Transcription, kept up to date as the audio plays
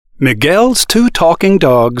Miguel's Two Talking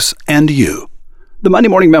Dogs and You. The Monday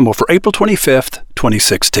Morning Memo for April 25th,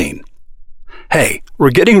 2016. Hey,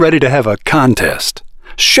 we're getting ready to have a contest.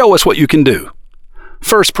 Show us what you can do.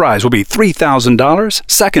 First prize will be $3,000.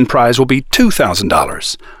 Second prize will be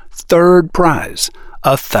 $2,000. Third prize,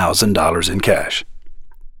 $1,000 in cash.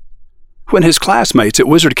 When his classmates at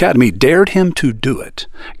Wizard Academy dared him to do it,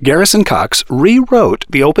 Garrison Cox rewrote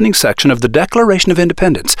the opening section of the Declaration of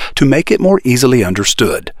Independence to make it more easily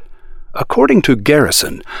understood. According to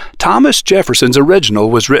Garrison, Thomas Jefferson's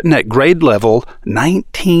original was written at grade level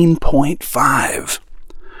 19.5.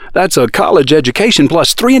 That's a college education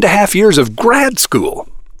plus 3.5 years of grad school.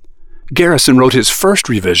 Garrison wrote his first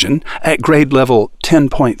revision at grade level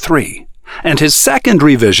 10.3, and his second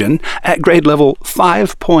revision at grade level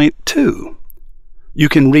 5.2. You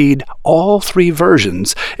can read all three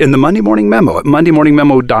versions in the Monday Morning Memo at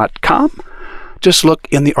mondaymorningmemo.com. Just look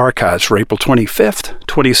in the archives for April 25th,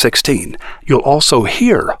 2016. You'll also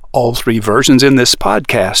hear all three versions in this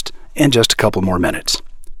podcast in just a couple more minutes.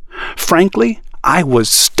 Frankly, I was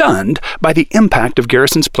stunned by the impact of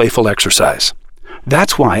Garrison's playful exercise.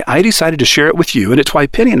 That's why I decided to share it with you, and it's why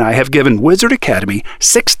Penny and I have given Wizard Academy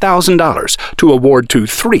 $6,000 to award to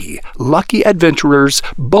 3 lucky adventurers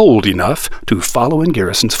bold enough to follow in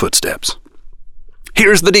Garrison's footsteps.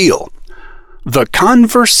 Here's the deal. The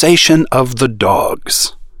Conversation of the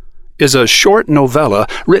Dogs is a short novella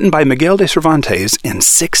written by Miguel de Cervantes in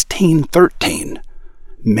 1613.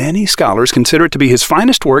 Many scholars consider it to be his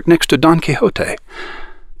finest work next to Don Quixote,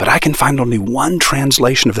 but I can find only one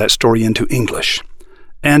translation of that story into English,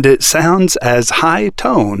 and it sounds as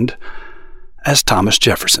high-toned as Thomas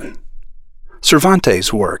Jefferson.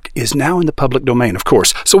 Cervantes' work is now in the public domain, of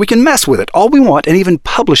course, so we can mess with it all we want and even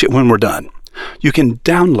publish it when we're done. You can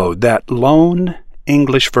download that lone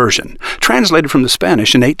English version, translated from the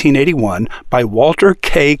Spanish in 1881 by Walter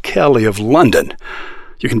K. Kelly of London.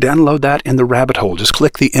 You can download that in the rabbit hole. Just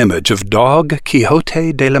click the image of Dog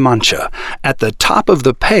Quixote de la Mancha at the top of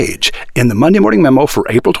the page in the Monday Morning Memo for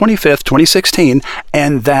April 25th, 2016,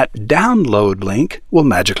 and that download link will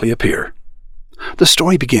magically appear. The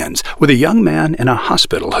story begins with a young man in a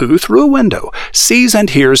hospital who, through a window, sees and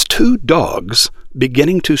hears 2 dogs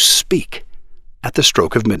beginning to speak at the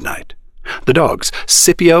stroke of midnight. The dogs,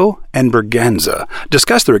 Scipio and Berganza,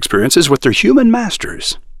 discuss their experiences with their human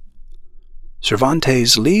masters.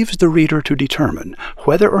 Cervantes leaves the reader to determine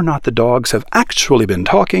whether or not the dogs have actually been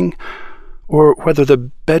talking, or whether the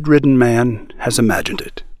bedridden man has imagined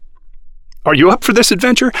it. Are you up for this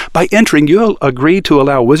adventure? By entering, you'll agree to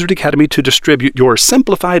allow Wizard Academy to distribute your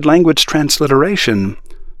simplified language transliteration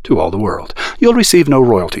to all the world. You'll receive no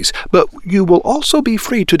royalties, but you will also be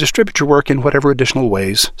free to distribute your work in whatever additional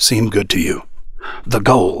ways seem good to you. The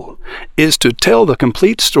goal is to tell the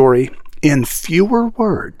complete story in fewer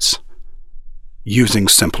words, using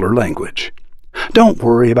simpler language. Don't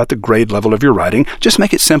worry about the grade level of your writing. Just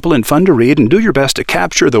make it simple and fun to read, and do your best to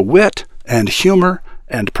capture the wit and humor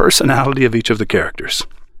and personality of each of the characters.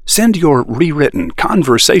 Send your rewritten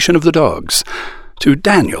Conversation of the Dogs to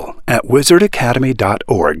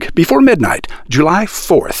daniel@wizardacademy.org before midnight, July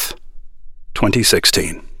 4th,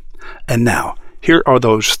 2016. And now, here are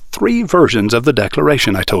those 3 versions of the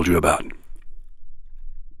Declaration I told you about.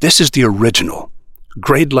 This is the original,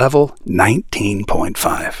 grade level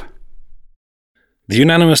 19.5. The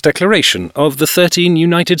Unanimous Declaration of the 13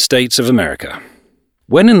 United States of America.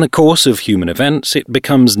 When in the course of human events it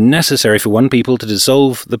becomes necessary for one people to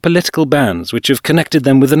dissolve the political bands which have connected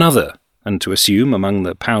them with another, and to assume among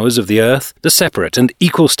the powers of the earth the separate and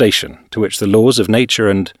equal station to which the laws of nature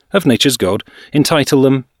and of nature's God entitle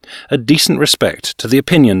them, a decent respect to the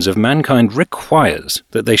opinions of mankind requires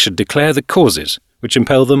that they should declare the causes which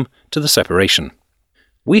impel them to the separation.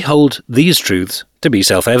 We hold these truths to be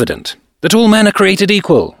self-evident, that all men are created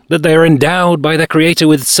equal, that they are endowed by their Creator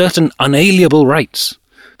with certain unalienable rights,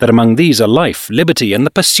 that among these are life, liberty, and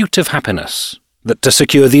the pursuit of happiness, that to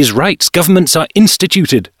secure these rights governments are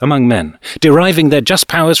instituted among men, deriving their just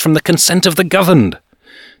powers from the consent of the governed,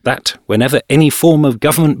 that whenever any form of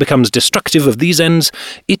government becomes destructive of these ends,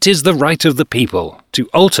 it is the right of the people to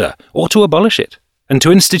alter or to abolish it, and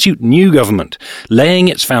to institute new government, laying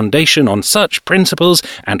its foundation on such principles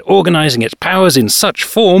and organizing its powers in such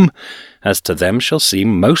form as to them shall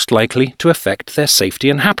seem most likely to affect their safety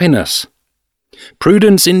and happiness.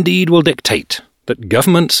 Prudence indeed will dictate that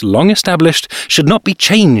governments long established should not be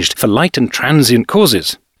changed for light and transient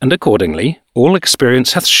causes, and accordingly all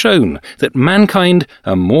experience hath shown that mankind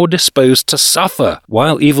are more disposed to suffer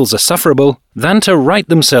while evils are sufferable than to right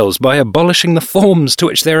themselves by abolishing the forms to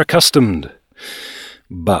which they are accustomed.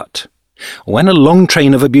 But When a long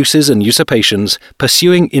train of abuses and usurpations,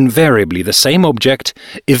 pursuing invariably the same object,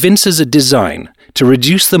 evinces a design to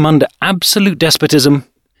reduce them under absolute despotism,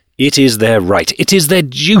 it is their right, it is their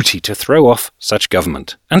duty to throw off such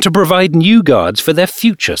government, and to provide new guards for their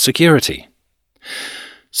future security.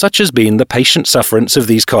 Such has been the patient sufferance of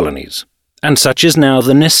these colonies, and such is now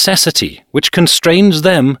the necessity which constrains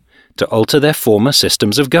them to alter their former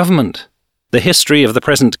systems of government. The history of the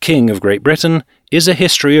present King of Great Britain is a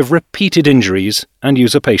history of repeated injuries and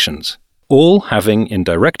usurpations, all having in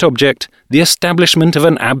direct object the establishment of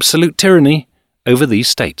an absolute tyranny over these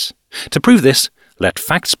states. To prove this, let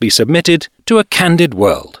facts be submitted to a candid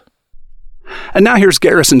world. And now here's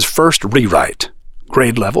Garrison's first rewrite,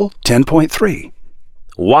 grade level 10.3.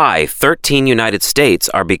 Why 13 United States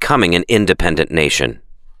are becoming an independent nation.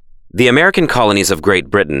 The American colonies of Great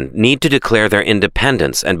Britain need to declare their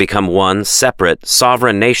independence and become one separate,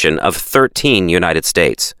 sovereign nation of 13 United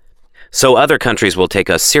States. So other countries will take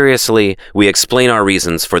us seriously, we explain our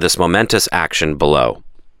reasons for this momentous action below.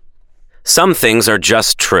 Some things are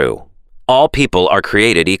just true. All people are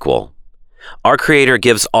created equal. Our Creator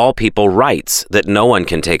gives all people rights that no one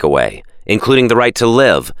can take away, including the right to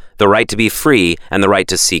live, the right to be free, and the right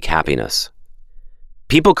to seek happiness.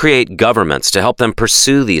 People create governments to help them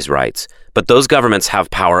pursue these rights, but those governments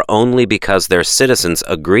have power only because their citizens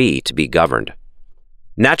agree to be governed.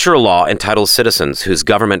 Natural law entitles citizens whose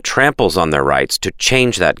government tramples on their rights to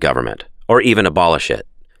change that government, or even abolish it.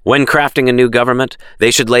 When crafting a new government,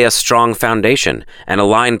 they should lay a strong foundation and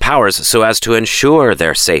align powers so as to ensure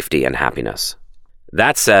their safety and happiness.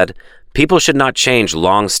 That said, people should not change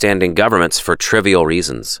long-standing governments for trivial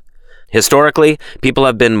reasons. Historically, people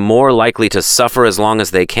have been more likely to suffer as long as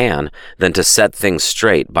they can than to set things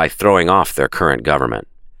straight by throwing off their current government.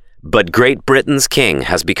 But Great Britain's king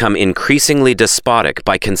has become increasingly despotic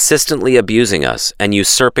by consistently abusing us and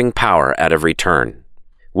usurping power at every turn.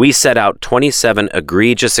 We set out 27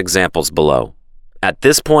 egregious examples below. At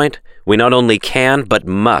this point, we not only can but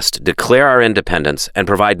must declare our independence and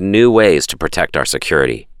provide new ways to protect our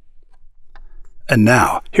security. And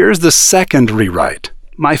now, here's the second rewrite,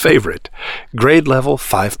 my favorite, grade level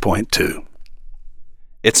 5.2.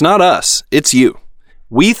 It's not us, it's you.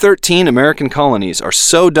 We 13 American colonies are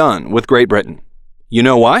so done with Great Britain. You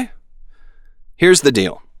know why? Here's the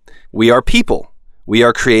deal. We are people. We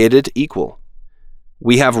are created equal.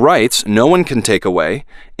 We have rights no one can take away,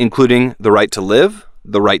 including the right to live,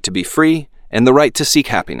 the right to be free, and the right to seek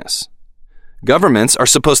happiness. Governments are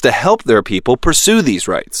supposed to help their people pursue these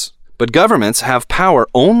rights, but governments have power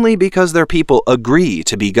only because their people agree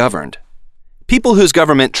to be governed. People whose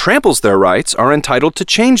government tramples their rights are entitled to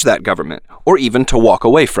change that government, or even to walk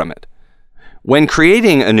away from it. When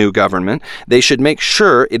creating a new government, they should make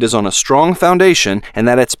sure it is on a strong foundation and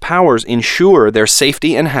that its powers ensure their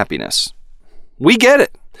safety and happiness. We get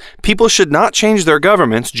it. People should not change their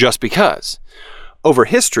governments just because. Over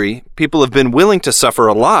history, people have been willing to suffer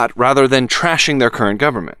a lot rather than trashing their current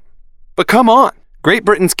government. But come on, Great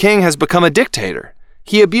Britain's king has become a dictator.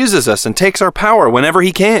 He abuses us and takes our power whenever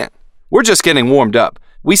he can. We're just getting warmed up.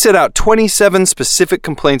 We set out 27 specific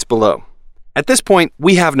complaints below. At this point,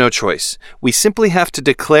 we have no choice. We simply have to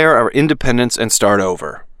declare our independence and start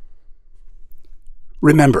over.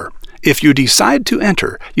 Remember, if you decide to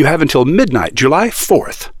enter, you have until midnight, July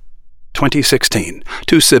 4th, 2016,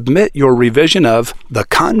 to submit your revision of The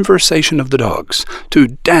Conversation of the Dogs to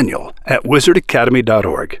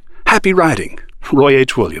Daniel@wizardacademy.org. Happy writing, Roy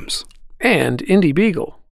H. Williams. And Indy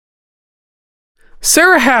Beagle.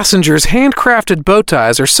 Sarah Hassinger's handcrafted bow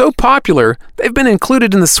ties are so popular, they've been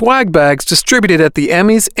included in the swag bags distributed at the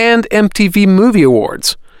Emmys and MTV Movie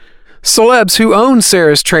Awards. Celebs who own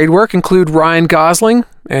Sarah's tradework include Ryan Gosling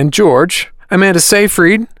and George, Amanda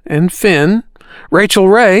Seyfried and Finn, Rachel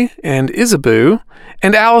Ray and Isabeau,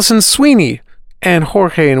 and Allison Sweeney and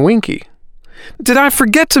Jorge and Winky. Did I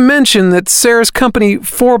forget to mention that Sarah's company,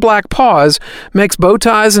 Four Black Paws, makes bow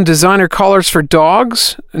ties and designer collars for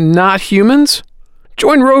dogs, not humans?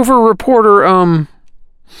 Join roving reporter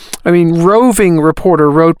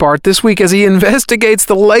Rothbart this week as he investigates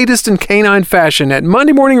the latest in canine fashion at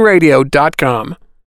MondayMorningRadio.com.